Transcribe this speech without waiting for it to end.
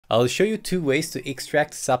I'll show you two ways to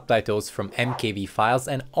extract subtitles from MKV files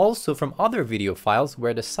and also from other video files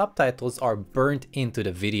where the subtitles are burnt into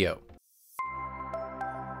the video.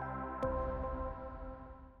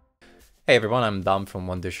 Hey everyone, I'm Dom from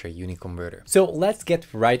Wondershare UniConverter. So let's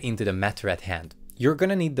get right into the matter at hand. You're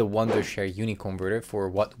gonna need the Wondershare UniConverter for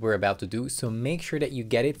what we're about to do, so make sure that you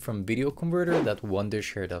get it from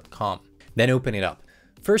videoconverter.wondershare.com. Then open it up.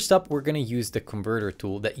 First up, we're gonna use the converter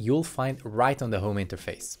tool that you'll find right on the home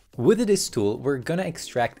interface. With this tool, we're gonna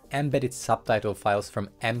extract embedded subtitle files from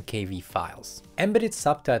MKV files. Embedded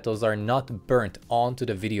subtitles are not burnt onto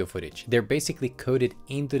the video footage. They're basically coded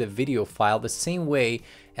into the video file the same way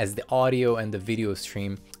as the audio and the video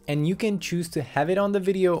stream, and you can choose to have it on the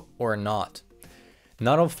video or not.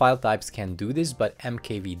 Not all file types can do this, but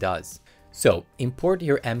MKV does. So import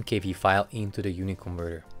your MKV file into the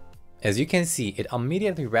UniConverter. As you can see, it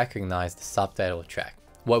immediately recognized the subtitle track.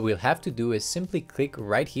 What we'll have to do is simply click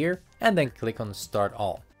right here and then click on Start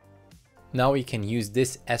All. Now you can use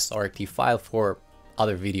this SRT file for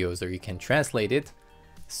other videos, or you can translate it.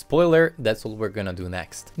 Spoiler, that's what we're gonna do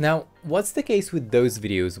next. Now, what's the case with those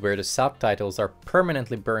videos where the subtitles are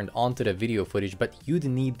permanently burned onto the video footage, but you'd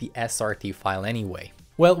need the SRT file anyway?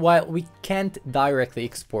 Well, while we can't directly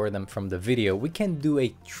export them from the video, we can do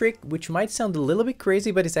a trick which might sound a little bit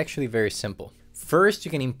crazy, but it's actually very simple. First,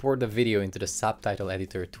 you can import the video into the subtitle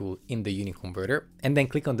editor tool in the UniConverter and then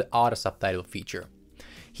click on the auto subtitle feature.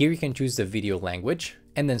 Here you can choose the video language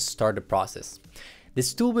and then start the process.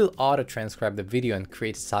 This tool will auto transcribe the video and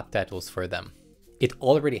create subtitles for them. It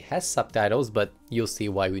already has subtitles, but you'll see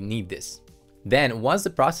why we need this. Then once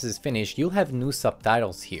the process is finished, you'll have new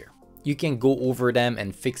subtitles here. You can go over them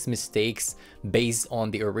and fix mistakes based on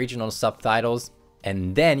the original subtitles,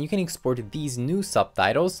 and then you can export these new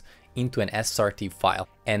subtitles into an SRT file,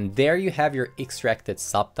 and there you have your extracted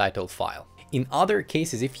subtitle file. In other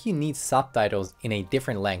cases, if you need subtitles in a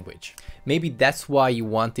different language, maybe that's why you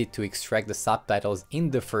wanted to extract the subtitles in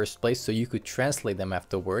the first place so you could translate them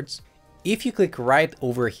afterwards. If you click right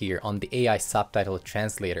over here on the AI subtitle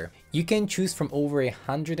translator, you can choose from over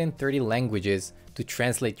 130 languages to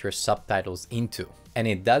translate your subtitles into. And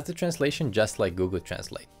it does the translation just like Google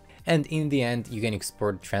Translate. And in the end, you can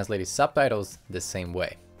export translated subtitles the same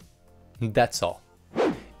way. That's all.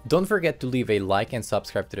 Don't forget to leave a like and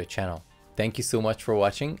subscribe to the channel. Thank you so much for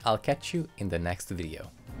watching. I'll catch you in the next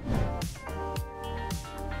video.